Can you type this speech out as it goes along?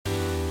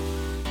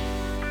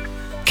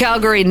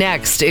Calgary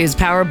NEXT is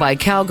powered by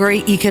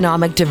Calgary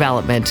Economic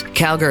Development.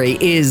 Calgary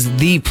is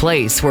the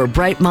place where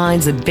bright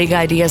minds and big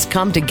ideas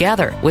come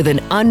together with an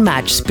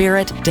unmatched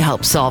spirit to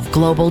help solve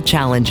global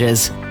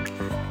challenges.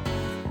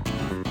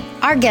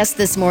 Our guest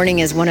this morning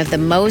is one of the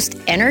most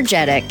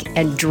energetic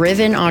and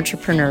driven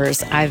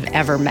entrepreneurs I've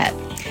ever met.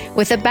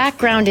 With a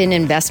background in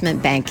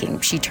investment banking,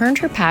 she turned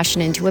her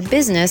passion into a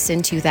business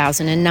in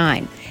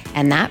 2009.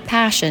 And that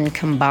passion,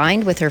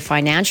 combined with her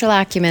financial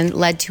acumen,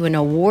 led to an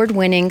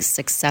award-winning,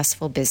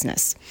 successful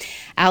business.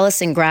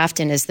 Allison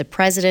Grafton is the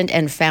president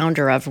and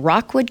founder of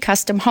Rockwood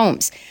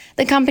Homes.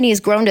 The company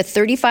has grown to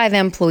 35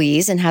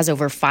 employees and has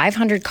over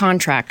 500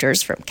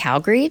 contractors from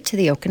Calgary to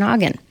the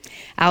Okanagan.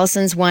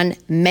 Allison's won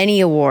many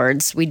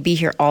awards. We'd be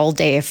here all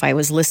day if I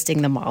was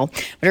listing them all.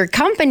 But her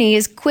company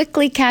is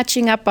quickly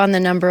catching up on the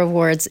number of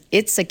awards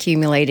it's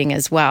accumulating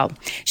as well.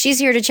 She's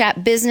here to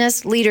chat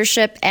business,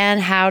 leadership,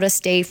 and how to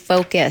stay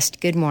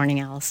focused. Good morning,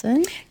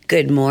 Allison.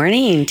 Good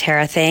morning,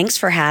 Tara. Thanks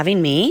for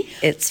having me.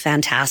 It's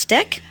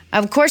fantastic.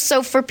 Of course.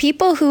 So for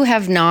people who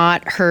have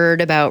not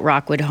heard about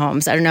Rockwood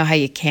Homes, I don't know how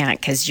you can't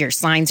because your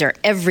signs are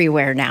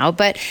everywhere now,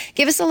 but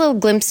give us a little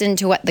glimpse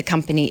into what the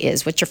company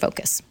is. What's your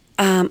focus?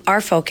 Our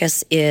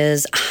focus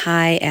is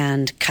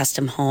high-end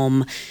custom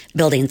home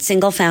building,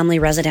 single-family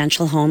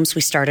residential homes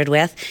we started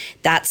with.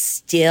 That's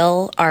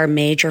still our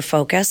major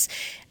focus.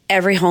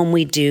 Every home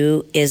we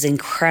do is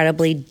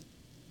incredibly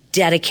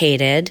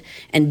dedicated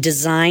and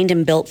designed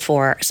and built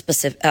for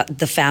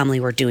the family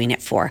we're doing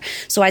it for.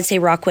 So I'd say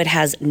Rockwood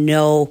has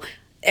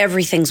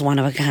everything's one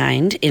of a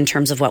kind in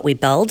terms of what we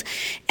build.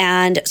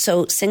 And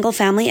so single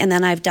family, and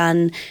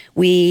then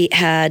we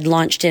had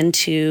launched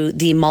into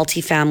the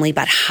multifamily,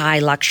 but high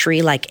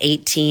luxury, like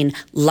 18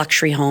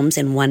 luxury homes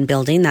in one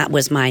building. That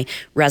was my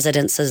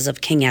Residences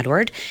of King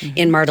Edward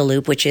in Marda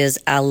Loop, which is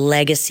a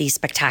legacy,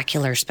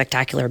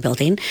 spectacular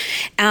building.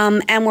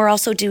 And we're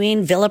also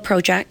doing villa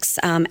projects,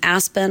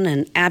 Aspen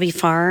and Abbey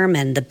Farm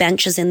and the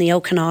benches in the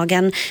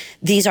Okanagan.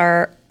 These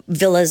are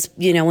villas,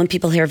 when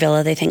people hear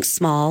villa, they think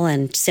small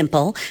and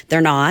simple.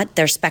 They're not.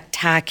 They're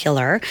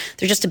spectacular.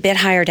 They're just a bit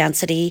higher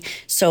density,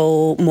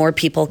 so more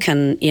people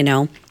can,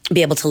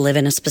 be able to live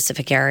in a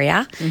specific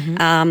area.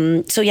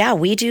 So yeah,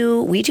 we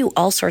do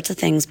all sorts of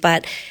things,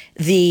 but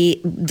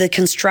the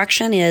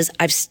construction is,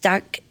 I've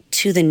stuck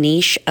to the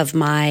niche of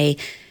my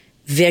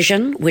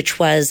vision, which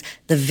was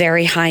the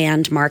very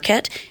high-end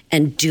market,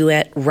 and do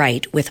it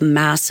right with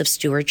massive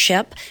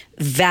stewardship,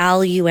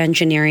 value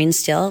engineering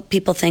still.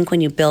 People think when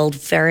you build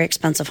very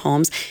expensive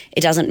homes,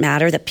 it doesn't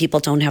matter that people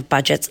don't have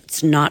budgets.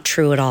 It's not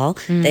true at all.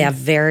 They have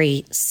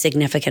very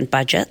significant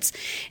budgets.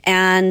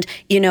 And,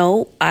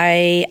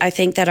 I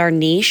think that our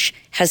niche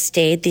has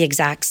stayed the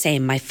exact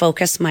same. My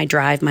focus, my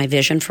drive, my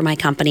vision for my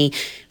company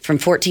from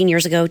 14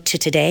 years ago to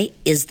today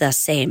is the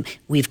same.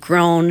 We've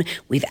grown,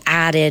 we've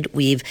added,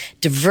 we've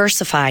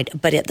diversified,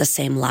 but at the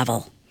same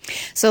level.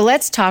 So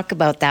let's talk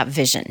about that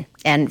vision.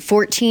 And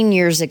 14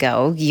 years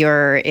ago,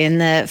 you're in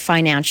the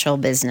financial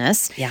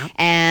business,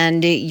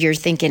 and you're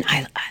thinking,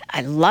 I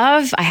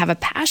have a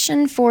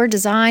passion for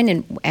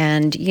design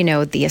and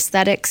the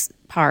aesthetics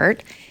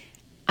part.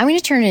 I'm going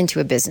to turn it into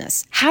a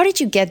business. How did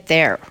you get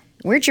there?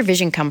 Where'd your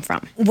vision come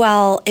from?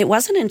 Well, it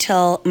wasn't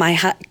until my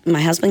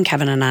husband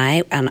Kevin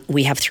and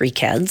we have 3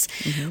 kids.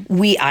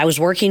 I was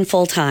working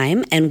full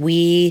time, and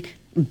we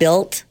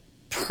built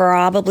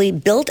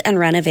and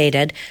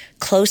renovated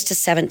close to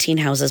 17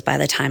 houses by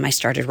the time I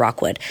started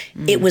Rockwood.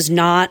 It was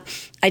not,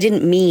 I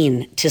didn't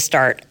mean to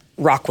start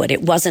Rockwood.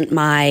 It wasn't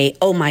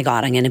oh my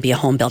God, I'm going to be a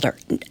home builder.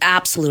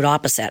 Absolute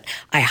opposite.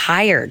 I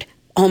hired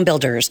home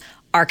builders,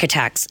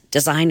 architects,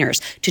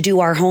 designers to do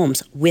our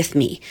homes with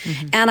me.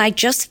 And I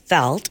just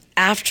felt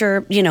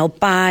after,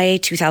 by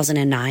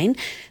 2009,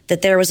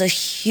 that there was a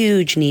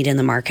huge need in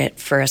the market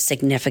for a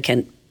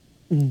significant,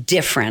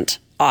 different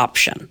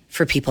option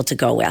for people to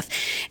go with.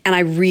 And I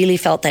really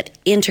felt that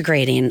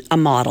integrating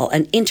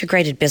an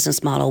integrated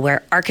business model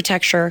where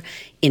architecture,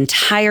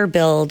 entire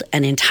build,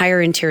 and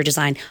entire interior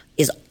design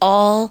is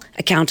all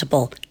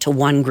accountable to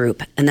one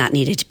group, and that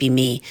needed to be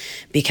me.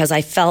 Because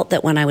I felt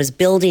that when I was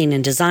building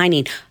and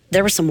designing,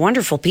 there were some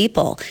wonderful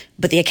people,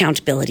 but the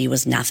accountability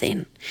was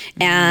nothing.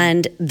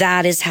 And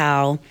that is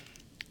how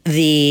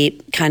the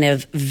kind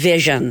of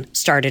vision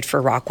started for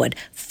Rockwood.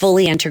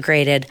 Fully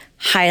integrated,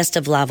 highest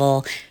of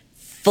level,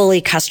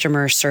 fully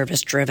customer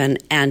service driven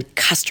and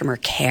customer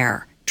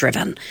care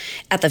driven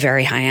at the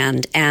very high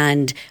end.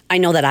 And I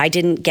know that I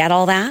didn't get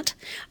all that.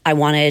 I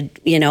wanted,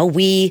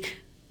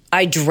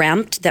 I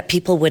dreamt that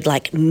people would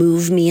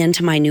move me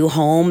into my new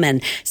home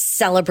and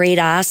celebrate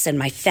us and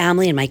my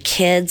family and my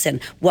kids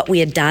and what we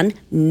had done.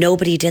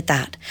 Nobody did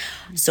that.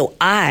 So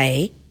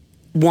I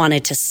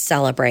wanted to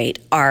celebrate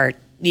our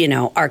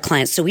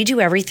clients. So we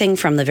do everything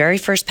from the very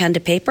first pen to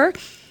paper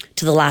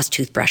to the last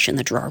toothbrush in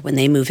the drawer when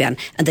they move in.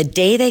 And the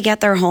day they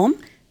get their home,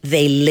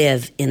 they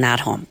live in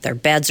that home. Their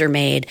beds are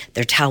made,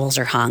 their towels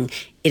are hung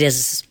it is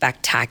a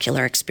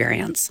spectacular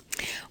experience.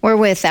 We're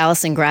with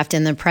Allison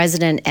Grafton, the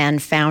president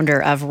and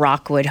founder of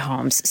Rockwood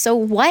Homes. So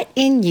what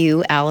in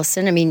you,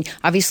 Allison, I mean,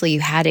 obviously you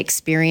had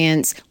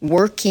experience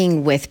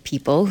working with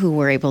people who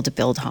were able to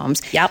build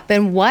homes. Yep.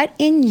 But what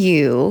in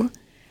you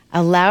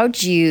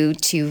allowed you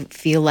to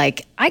feel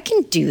like, I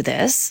can do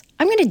this,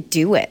 I'm going to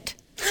do it?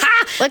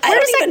 Like, where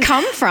does that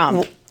come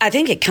from? I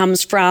think it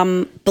comes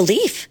from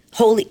belief.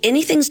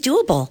 Anything's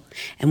doable.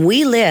 And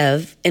we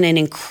live in an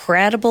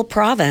incredible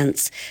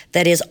province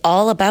that is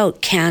all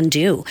about can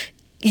do.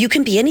 You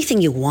can be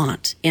anything you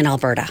want in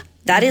Alberta.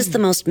 That is the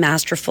most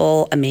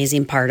masterful,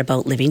 amazing part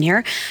about living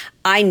here.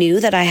 I knew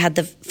that I had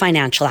the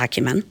financial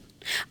acumen.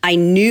 I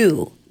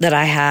knew that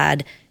I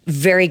had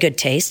very good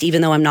taste,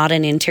 even though I'm not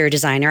an interior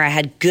designer. I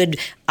had good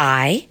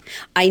eye.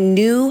 I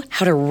knew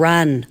how to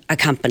run a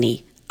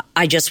company.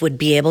 I just would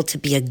be able to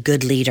be a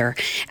good leader,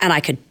 and I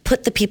could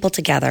put the people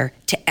together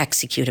to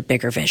execute a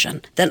bigger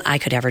vision than I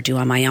could ever do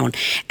on my own.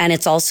 And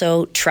it's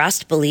also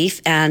trust,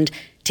 belief, and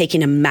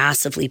taking a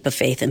massive leap of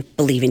faith and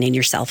believing in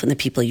yourself and the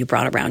people you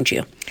brought around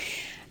you.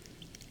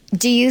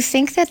 Do you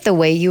think that the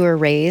way you were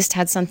raised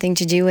had something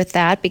to do with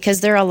that?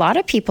 Because there are a lot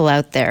of people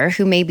out there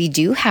who maybe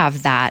do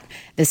have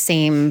the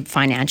same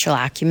financial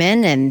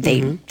acumen, and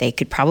they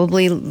could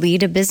probably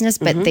lead a business,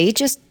 but they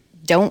just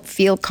don't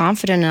feel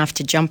confident enough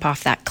to jump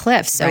off that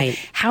cliff. So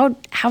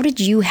how did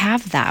you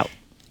have that?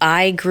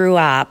 I grew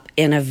up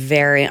in a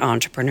very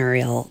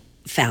entrepreneurial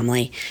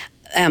family.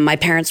 My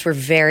parents were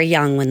very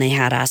young when they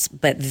had us,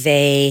 but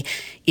they,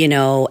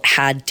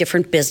 had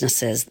different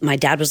businesses. My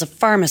dad was a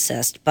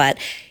pharmacist, but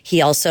he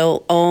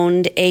also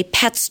owned a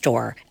pet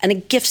store and a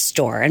gift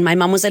store. And my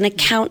mom was an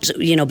accountant,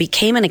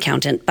 became an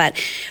accountant, but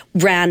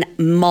ran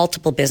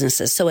multiple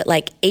businesses. So at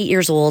like 8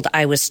 years old,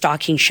 I was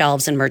stocking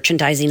shelves and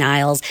merchandising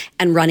aisles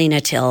and running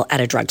a till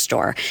at a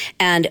drugstore.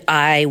 And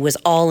I was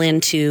all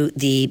into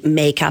the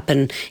makeup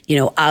and,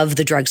 of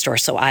the drugstore.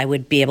 So I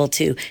would be able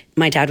to,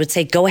 my dad would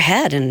say, go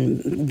ahead.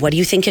 And what do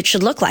you think it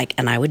should look like?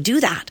 And I would do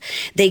that.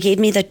 They gave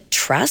me the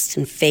trust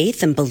and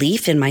faith and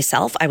belief in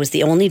myself. I was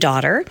the only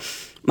daughter.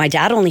 My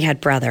dad only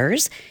had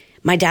brothers.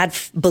 My dad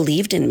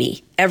believed in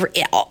me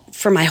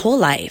for my whole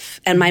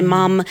life. And my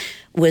mom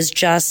was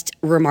just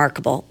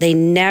remarkable. They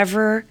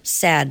never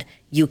said,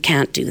 you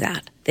can't do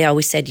that. They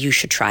always said, you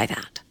should try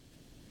that.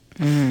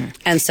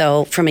 And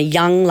so from a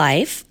young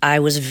life, I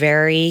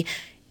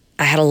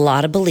had a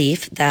lot of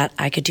belief that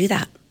I could do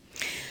that.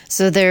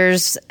 So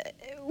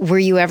were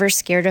you ever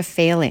scared of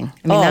failing?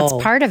 I mean, that's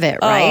part of it,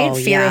 right?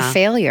 Fear of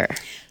failure.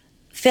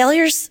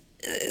 Failure's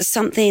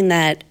something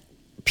that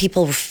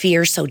people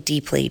fear so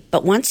deeply.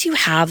 But once you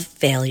have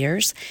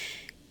failures,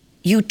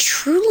 you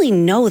truly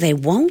know they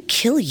won't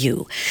kill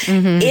you.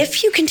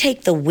 If you can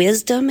take the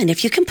wisdom and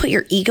if you can put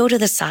your ego to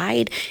the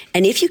side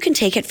and if you can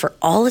take it for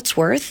all it's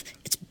worth,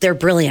 they're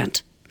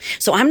brilliant.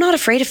 So I'm not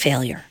afraid of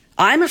failure.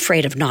 I'm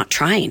afraid of not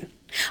trying.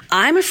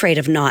 I'm afraid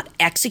of not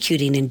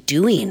executing and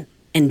doing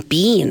and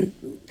being,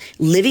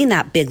 living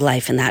that big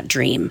life and that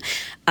dream,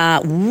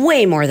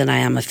 way more than I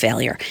am a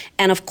failure.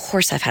 And of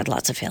course, I've had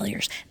lots of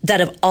failures that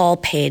have all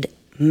paid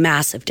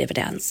massive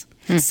dividends.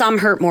 Some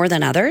hurt more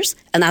than others,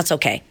 and that's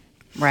okay.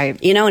 Right.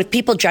 If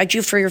people judge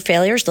you for your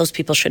failures, those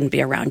people shouldn't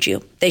be around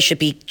you. They should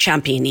be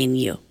championing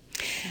you.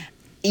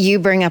 You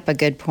bring up a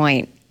good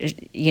point.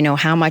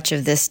 How much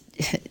of this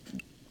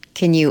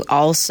can you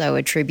also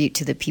attribute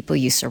to the people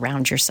you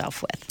surround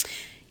yourself with?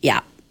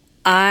 Yeah.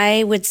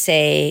 I would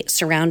say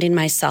surrounding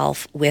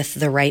myself with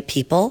the right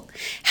people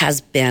has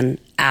been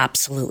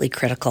absolutely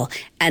critical,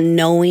 and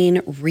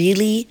knowing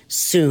really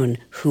soon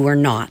who are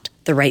not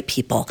the right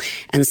people.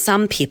 And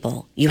some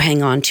people you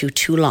hang on to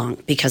too long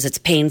because it's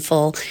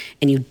painful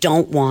and you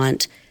don't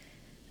want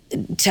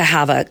to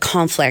have a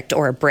conflict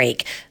or a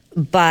break.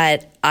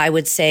 But I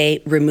would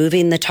say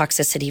removing the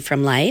toxicity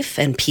from life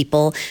and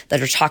people that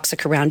are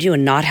toxic around you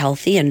and not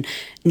healthy and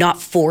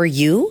not for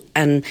you.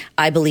 And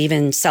I believe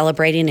in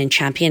celebrating and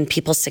championing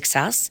people's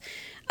success.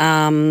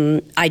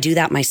 I do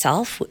that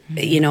myself,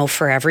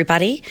 for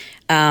everybody.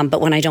 But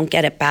when I don't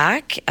get it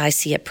back, I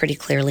see it pretty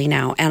clearly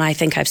now. And I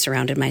think I've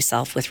surrounded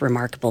myself with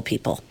remarkable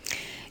people.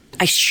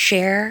 I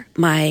share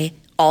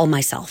all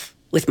myself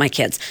with my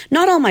kids.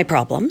 Not all my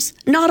problems,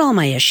 not all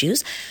my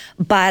issues,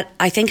 but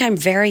I think I'm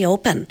very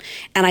open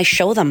and I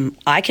show them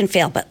I can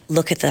fail, but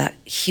look at the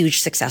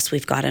huge success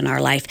we've got in our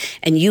life.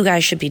 And you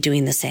guys should be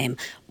doing the same.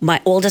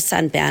 My oldest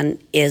son, Ben,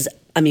 is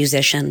a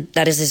musician.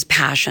 That is his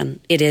passion.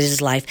 It is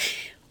his life.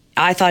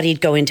 I thought he'd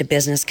go into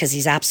business because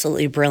he's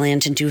absolutely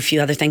brilliant and do a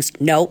few other things.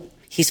 Nope.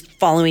 He's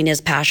following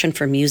his passion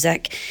for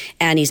music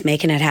and he's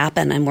making it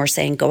happen. And we're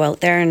saying, go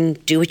out there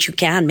and do what you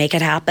can, make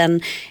it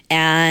happen.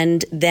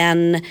 And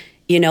then,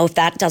 if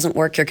that doesn't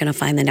work, you're going to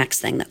find the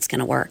next thing that's going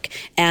to work.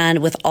 And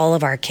with all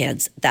of our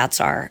kids, that's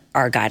our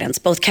guidance.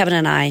 Both Kevin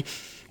and I,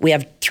 we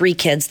have 3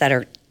 kids that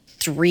are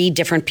 3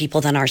 different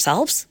people than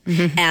ourselves.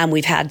 And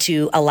we've had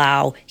to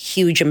allow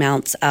huge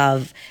amounts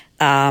of,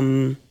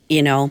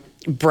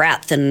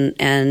 breadth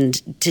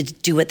and to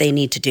do what they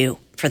need to do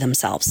for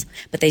themselves.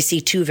 But they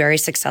see two very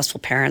successful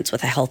parents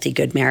with a healthy,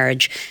 good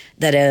marriage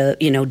that,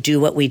 do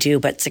what we do.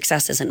 But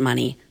success isn't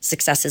money.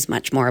 Success is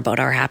much more about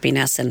our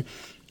happiness. And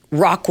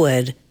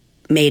Rockwood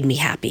made me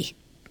happy.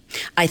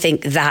 I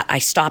think that I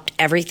stopped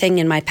everything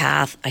in my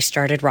path. I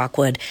started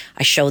Rockwood.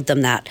 I showed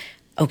them that,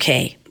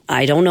 okay,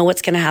 I don't know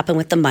what's going to happen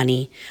with the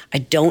money. I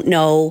don't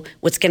know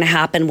what's going to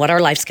happen, what our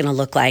life's going to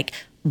look like.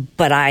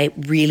 But I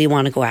really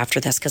want to go after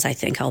this because I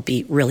think I'll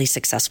be really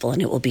successful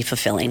and it will be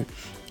fulfilling.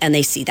 And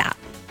they see that.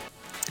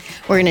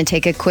 We're going to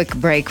take a quick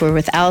break. We're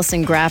with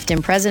Allison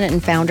Grafton, president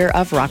and founder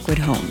of Rockwood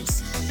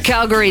Homes.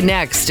 Calgary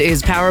Next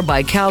is powered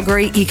by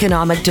Calgary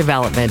Economic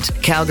Development.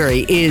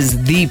 Calgary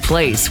is the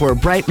place where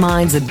bright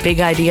minds and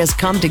big ideas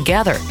come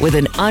together with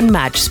an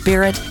unmatched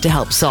spirit to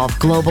help solve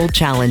global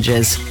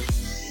challenges.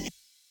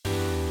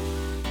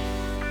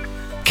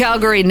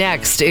 Calgary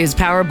Next is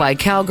powered by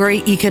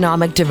Calgary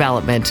Economic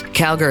Development.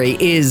 Calgary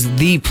is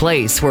the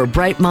place where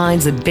bright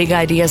minds and big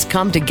ideas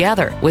come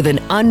together with an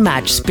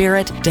unmatched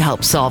spirit to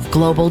help solve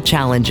global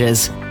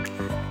challenges.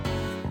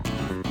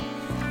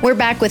 We're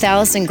back with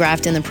Allison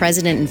Grafton, the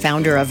president and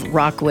founder of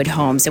Rockwood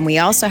Homes. And we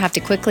also have to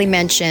quickly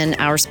mention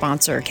our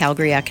sponsor,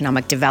 Calgary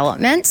Economic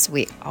Development.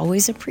 We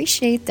always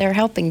appreciate their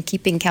help in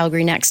keeping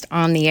Calgary Next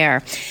on the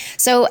air.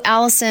 So,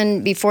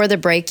 Allison, before the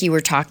break, you were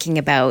talking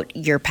about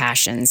your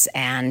passions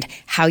and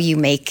how you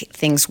make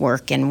things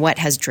work and what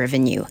has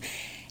driven you.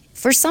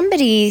 For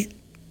somebody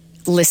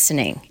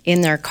listening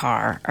in their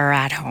car or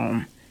at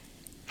home,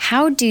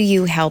 how do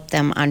you help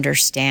them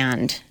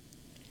understand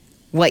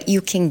what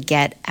you can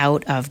get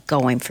out of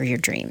going for your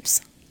dreams?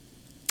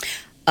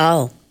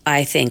 Oh,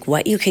 I think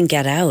what you can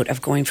get out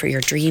of going for your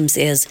dreams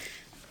is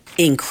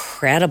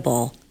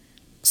incredible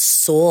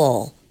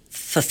soul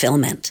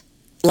fulfillment.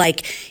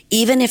 Like,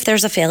 even if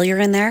there's a failure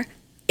in there,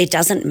 it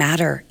doesn't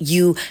matter.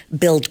 You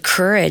build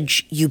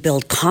courage, you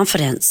build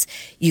confidence,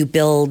 you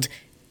build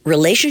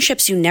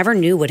relationships you never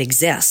knew would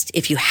exist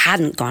if you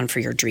hadn't gone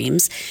for your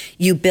dreams.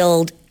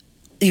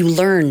 You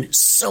learn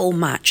so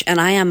much. And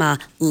I am a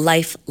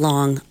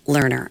lifelong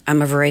learner.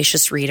 I'm a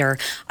voracious reader.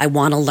 I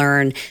want to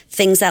learn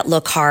things that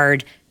look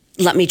hard.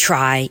 Let me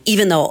try,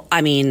 even though,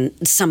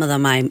 some of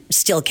them I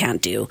still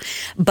can't do.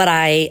 But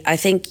I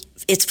think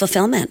it's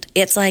fulfillment.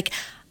 It's like,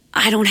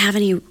 I don't have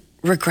any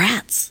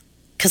regrets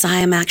because I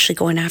am actually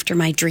going after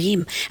my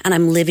dream and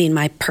I'm living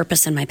my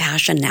purpose and my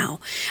passion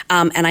now.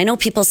 And I know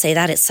people say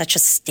that it's such a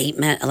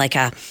statement,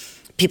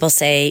 people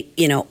say,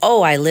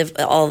 I live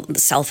all the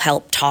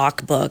self-help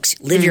talk books,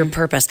 live your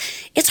purpose.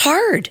 It's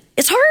hard.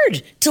 It's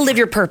hard to live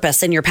your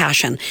purpose and your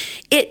passion.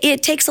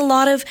 It takes a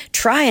lot of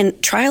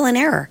trial and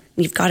error.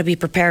 You've got to be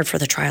prepared for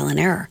the trial and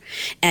error.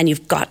 And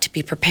you've got to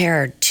be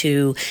prepared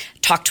to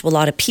talk to a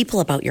lot of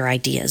people about your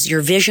ideas.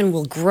 Your vision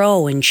will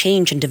grow and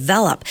change and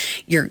develop.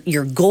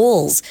 Your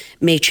goals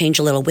may change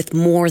a little with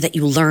more that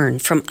you learn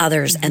from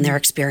others and their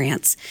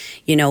experience.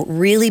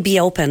 Really be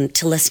open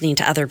to listening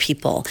to other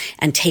people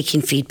and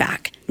taking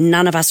feedback.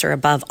 None of us are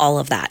above all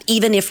of that,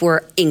 even if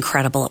we're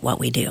incredible at what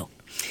we do.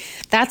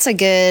 That's a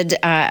good,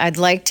 I'd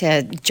like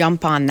to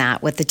jump on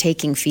that with the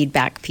taking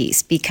feedback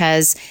piece,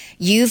 because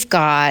you've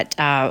got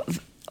a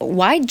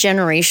wide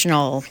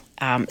generational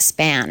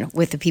span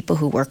with the people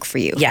who work for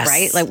you, yes.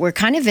 Right? Like, we're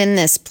kind of in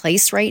this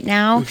place right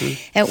now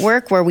at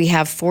work where we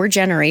have 4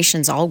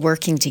 generations all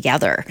working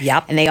together.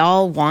 Yep. And they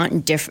all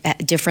want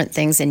different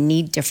things and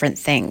need different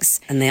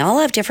things. And they all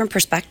have different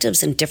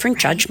perspectives and different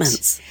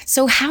judgments.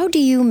 So how do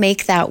you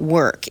make that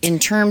work in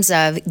terms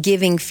of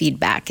giving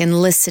feedback and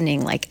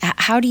listening? Like,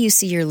 how do you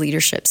see your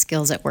leadership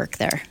skills at work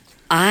there?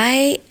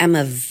 I am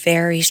a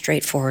very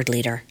straightforward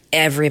leader.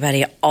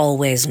 Everybody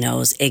always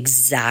knows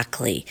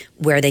exactly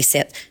where they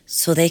sit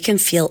so they can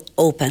feel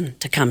open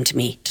to come to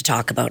me to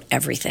talk about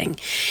everything.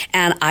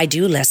 And I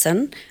do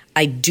listen.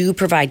 I do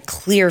provide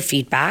clear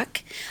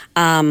feedback.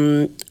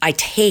 I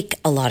take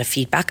a lot of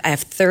feedback. I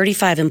have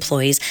 35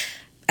 employees.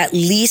 At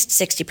least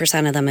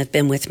 60% of them have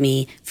been with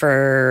me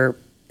for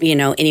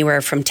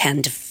anywhere from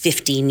 10 to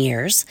 15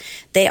 years.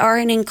 They are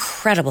an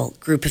incredible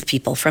group of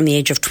people from the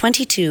age of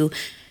 22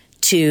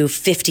 to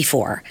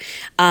 54.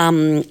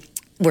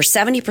 We're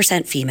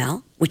 70%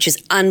 female, which is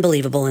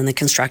unbelievable in the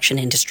construction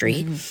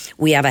industry.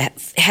 We have a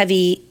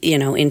heavy,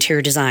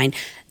 interior design.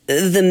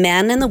 The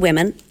men and the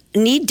women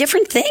need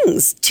different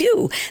things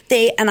too.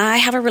 And I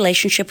have a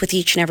relationship with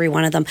each and every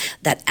one of them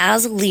that,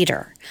 as a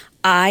leader,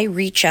 I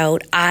reach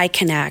out, I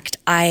connect,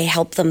 I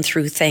help them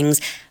through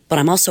things, but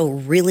I'm also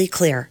really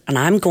clear, and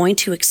I'm going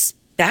to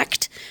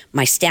expect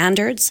my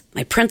standards,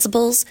 my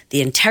principles,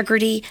 the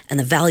integrity, and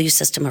the value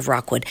system of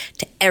Rockwood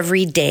to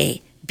every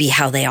day be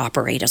how they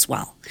operate as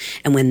well.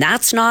 And when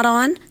that's not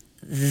on,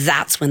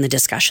 that's when the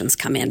discussions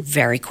come in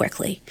very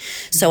quickly.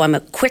 So I'm a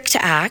quick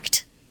to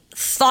act,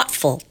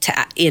 thoughtful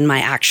in my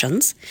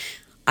actions.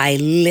 I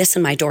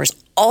listen, my door's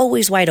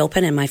always wide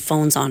open, and my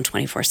phone's on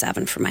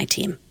 24/7 for my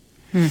team.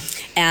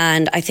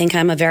 And I think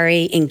I'm a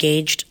very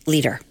engaged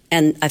leader,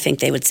 and I think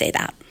they would say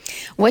that.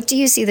 What do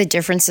you see the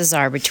differences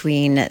are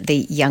between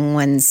the young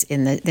ones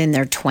in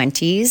their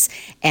 20s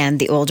and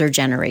the older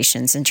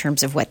generations in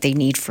terms of what they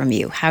need from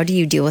you? How do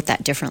you deal with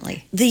that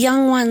differently? The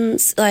young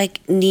ones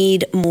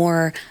need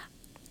more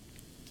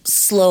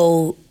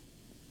slow.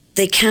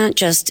 They can't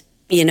just,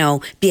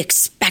 be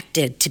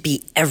expected to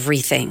be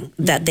everything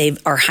that they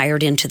are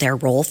hired into their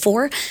role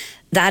for.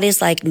 That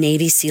is like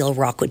Navy SEAL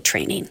Rockwood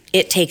training.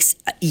 It takes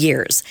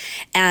years.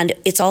 And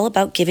it's all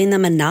about giving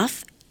them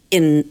enough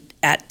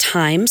at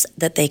times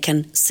that they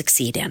can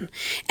succeed in.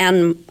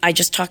 And I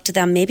just talk to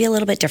them maybe a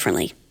little bit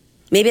differently.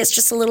 Maybe it's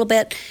just a little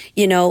bit,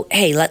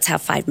 hey, let's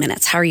have 5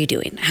 minutes. How are you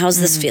doing?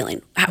 How's this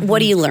feeling?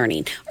 What are you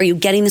learning? Are you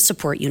getting the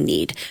support you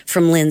need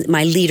from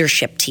my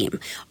leadership team?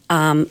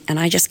 And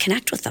I just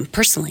connect with them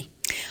personally.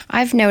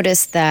 I've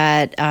noticed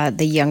that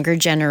the younger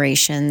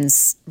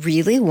generations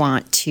really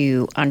want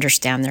to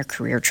understand their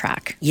career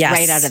track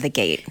right out of the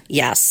gate.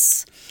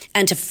 Yes.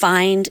 And to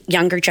find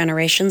younger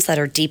generations that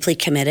are deeply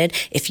committed,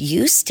 if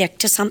you stick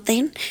to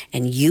something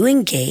and you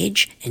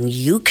engage and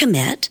you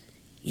commit,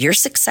 your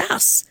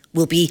success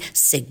will be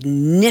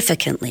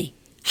significantly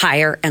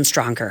higher and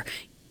stronger.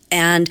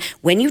 And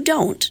when you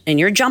don't, and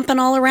you're jumping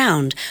all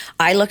around,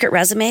 I look at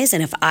resumes,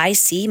 and if I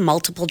see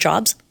multiple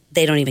jobs,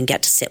 they don't even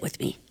get to sit with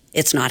me.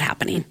 It's not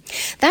happening.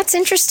 That's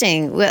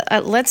interesting. Well,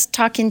 let's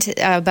talk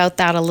about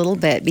that a little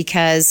bit,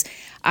 because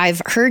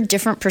I've heard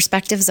different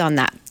perspectives on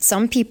that.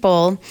 Some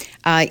people,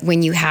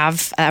 when you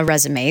have a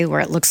resume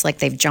where it looks like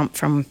they've jumped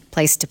from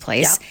place to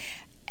place,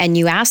 and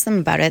you ask them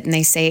about it, and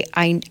they say,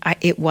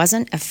 it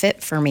wasn't a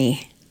fit for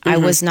me. I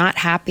was not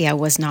happy. I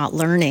was not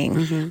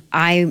learning.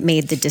 I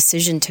made the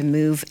decision to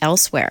move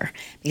elsewhere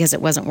because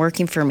it wasn't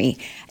working for me.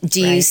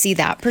 Do you see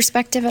that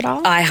perspective at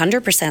all? I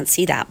 100%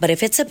 see that. But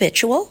if it's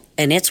habitual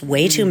and it's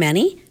way too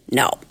many,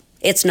 no,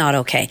 it's not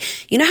okay.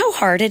 You know how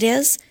hard it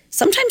is?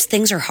 Sometimes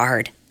things are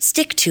hard.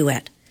 Stick to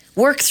it.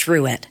 Work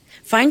through it.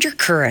 Find your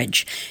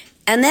courage.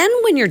 And then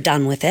when you're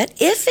done with it,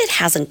 if it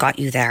hasn't got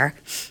you there,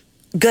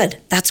 good.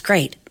 That's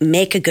great.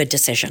 Make a good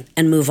decision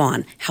and move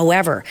on.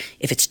 However,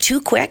 if it's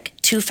too quick,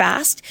 too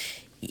fast,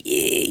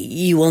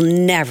 you will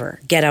never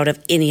get out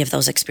of any of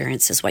those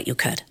experiences what you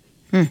could.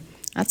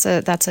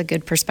 That's a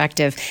good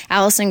perspective.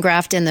 Allison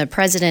Grafton, the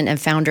president and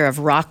founder of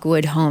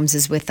Rockwood Homes,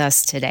 is with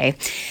us today.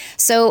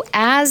 So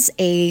as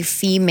a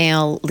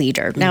female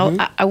leader,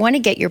 now I want to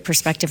get your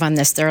perspective on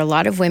this. There are a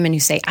lot of women who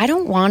say, I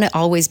don't want to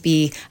always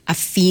be a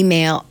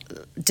female,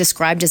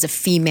 described as a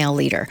female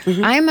leader.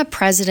 I'm a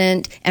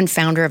president and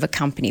founder of a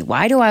company.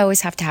 Why do I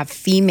always have to have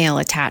female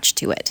attached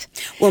to it?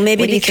 Well,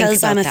 maybe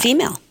because I'm a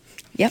female.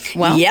 Yep.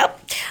 Well,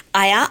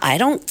 I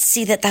don't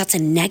see that that's a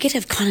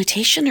negative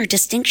connotation or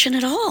distinction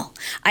at all.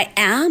 I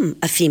am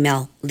a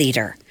female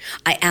leader.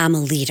 I am a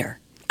leader.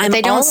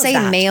 They don't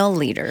say male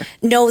leader.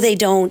 No, they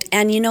don't.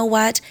 And you know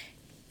what?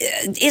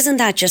 Isn't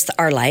that just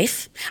our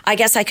life? I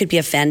guess I could be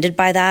offended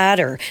by that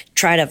or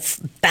try to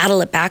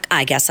battle it back.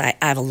 I guess I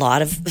have a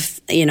lot of,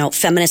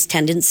 feminist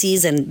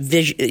tendencies and,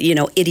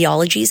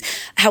 ideologies.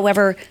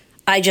 However,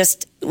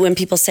 when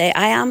people say,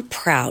 I am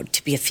proud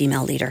to be a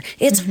female leader,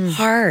 it's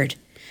hard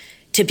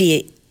to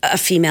be a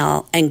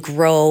female and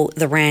grow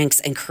the ranks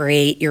and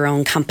create your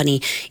own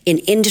company in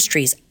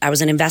industries. I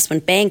was in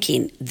investment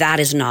banking. That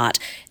is not,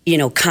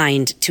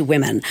 kind to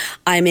women.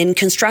 I'm in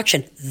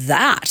construction.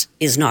 That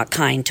is not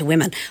kind to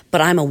women.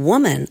 But I'm a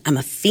woman. I'm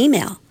a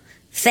female.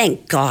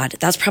 Thank God.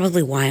 That's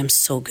probably why I'm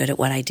so good at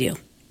what I do.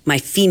 My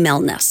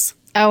femaleness.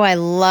 Oh, I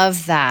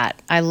love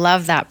that. I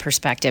love that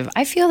perspective.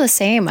 I feel the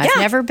same. I've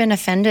never been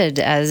offended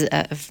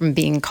from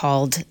being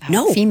called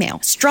female.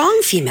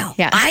 Strong female.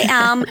 Yeah. I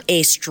am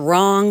a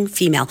strong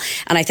female.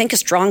 And I think a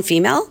strong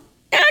female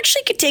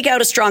actually could take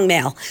out a strong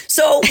male.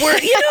 So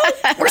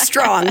we're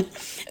strong.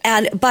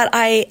 But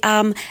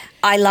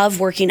I love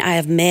working. I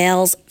have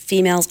males,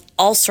 females,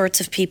 all sorts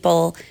of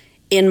people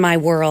in my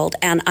world,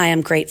 and I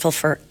am grateful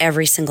for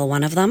every single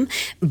one of them,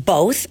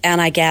 both.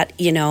 And I get,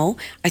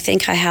 I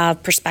think I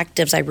have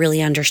perspectives. I really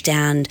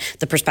understand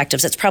the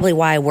perspectives. It's probably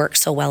why I work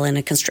so well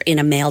in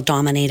a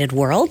male-dominated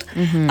world.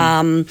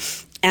 We're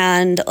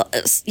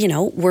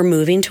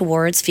moving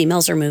towards,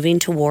 females are moving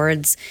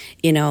towards,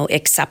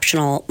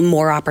 exceptional,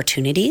 more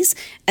opportunities,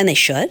 and they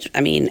should.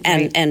 I mean,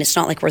 and it's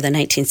not like we're the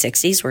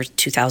 1960s, we're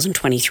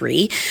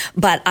 2023,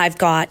 but I've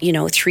got,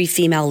 3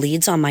 female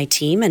leads on my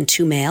team and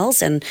 2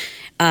 males, and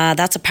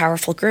that's a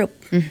powerful group.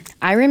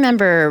 I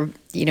remember,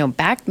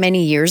 back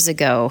many years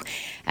ago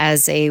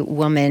as a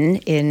woman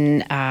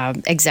in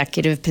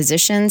executive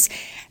positions,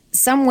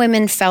 some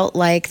women felt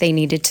like they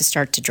needed to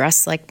start to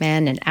dress like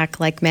men and act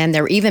like men.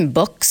 There were even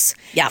books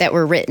that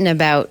were written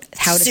about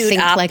how to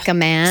think like a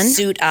man.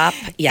 Suit up,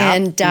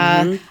 And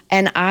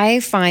I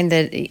find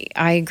that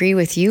I agree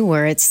with you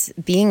where it's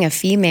being a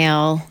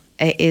female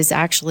is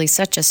actually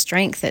such a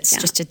strength. It's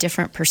just a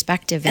different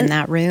perspective in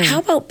that room. How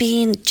about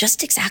being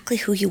just exactly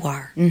who you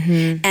are,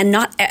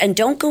 and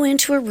don't go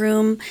into a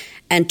room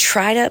and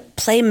try to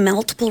play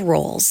multiple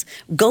roles.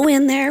 Go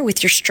in there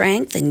with your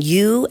strength, and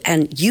you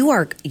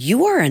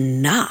are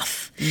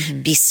enough.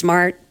 Be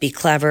smart, be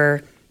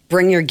clever,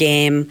 bring your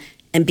game,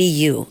 and be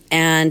you.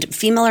 And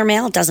female or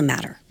male, it doesn't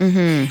matter.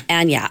 Mm-hmm.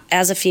 And yeah,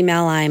 as a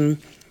female,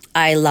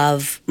 I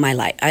love my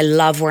life. I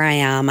love where I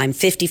am. I'm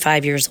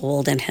 55 years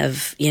old and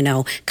have,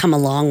 come a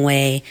long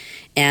way.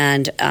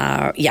 And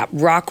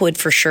Rockwood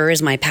for sure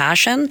is my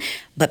passion,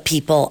 but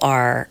people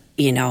are,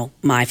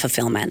 my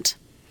fulfillment.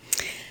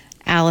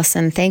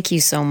 Allison, thank you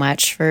so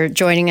much for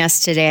joining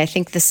us today. I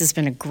think this has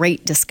been a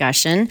great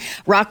discussion.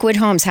 Rockwood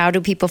Homes, how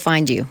do people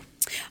find you?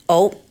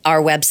 Oh,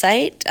 our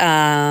website,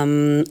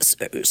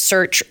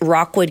 search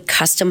Rockwood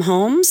Custom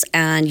Homes,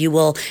 and you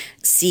will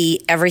see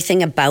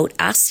everything about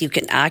us. You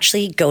can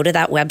actually go to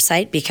that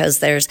website because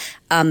there's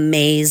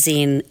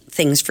amazing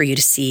things for you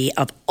to see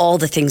of all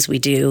the things we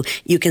do.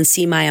 You can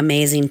see my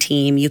amazing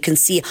team. You can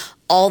see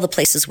all the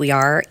places we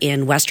are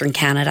in Western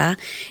Canada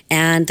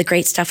and the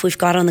great stuff we've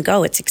got on the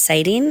go. It's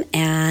exciting,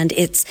 and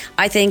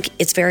I think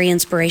it's very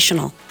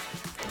inspirational.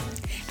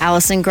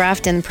 Allison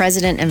Grafton,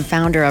 president and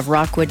founder of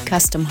Rockwood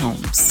Custom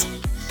Homes.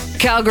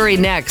 Calgary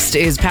NEXT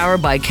is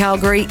powered by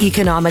Calgary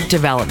Economic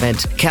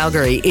Development.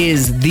 Calgary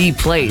is the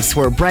place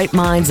where bright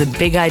minds and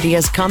big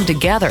ideas come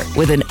together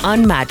with an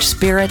unmatched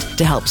spirit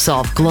to help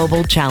solve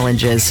global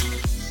challenges.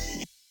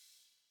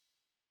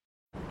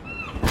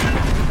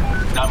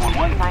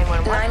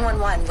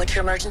 911, what's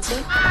your emergency?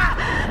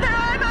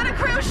 I'm on a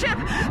cruise ship.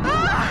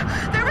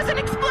 There was an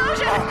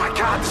explosion. Oh my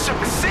God, the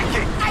ship is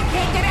sinking. I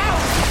can't get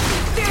out.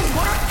 There's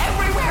water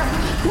everywhere.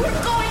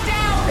 We're going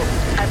down.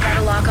 I've got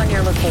a lock on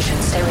your location.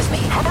 Stay with me.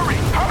 Hurry.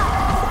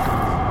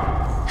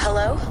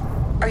 Hello?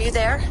 Are you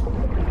there?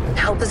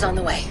 Help is on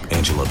the way.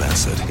 Angela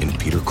Bassett and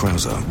Peter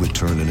Krause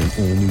return in an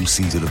all-new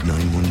season of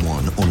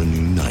 911 on a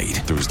new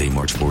night. Thursday,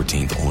 March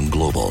 14th on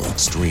Global.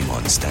 Stream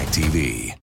on Stack TV.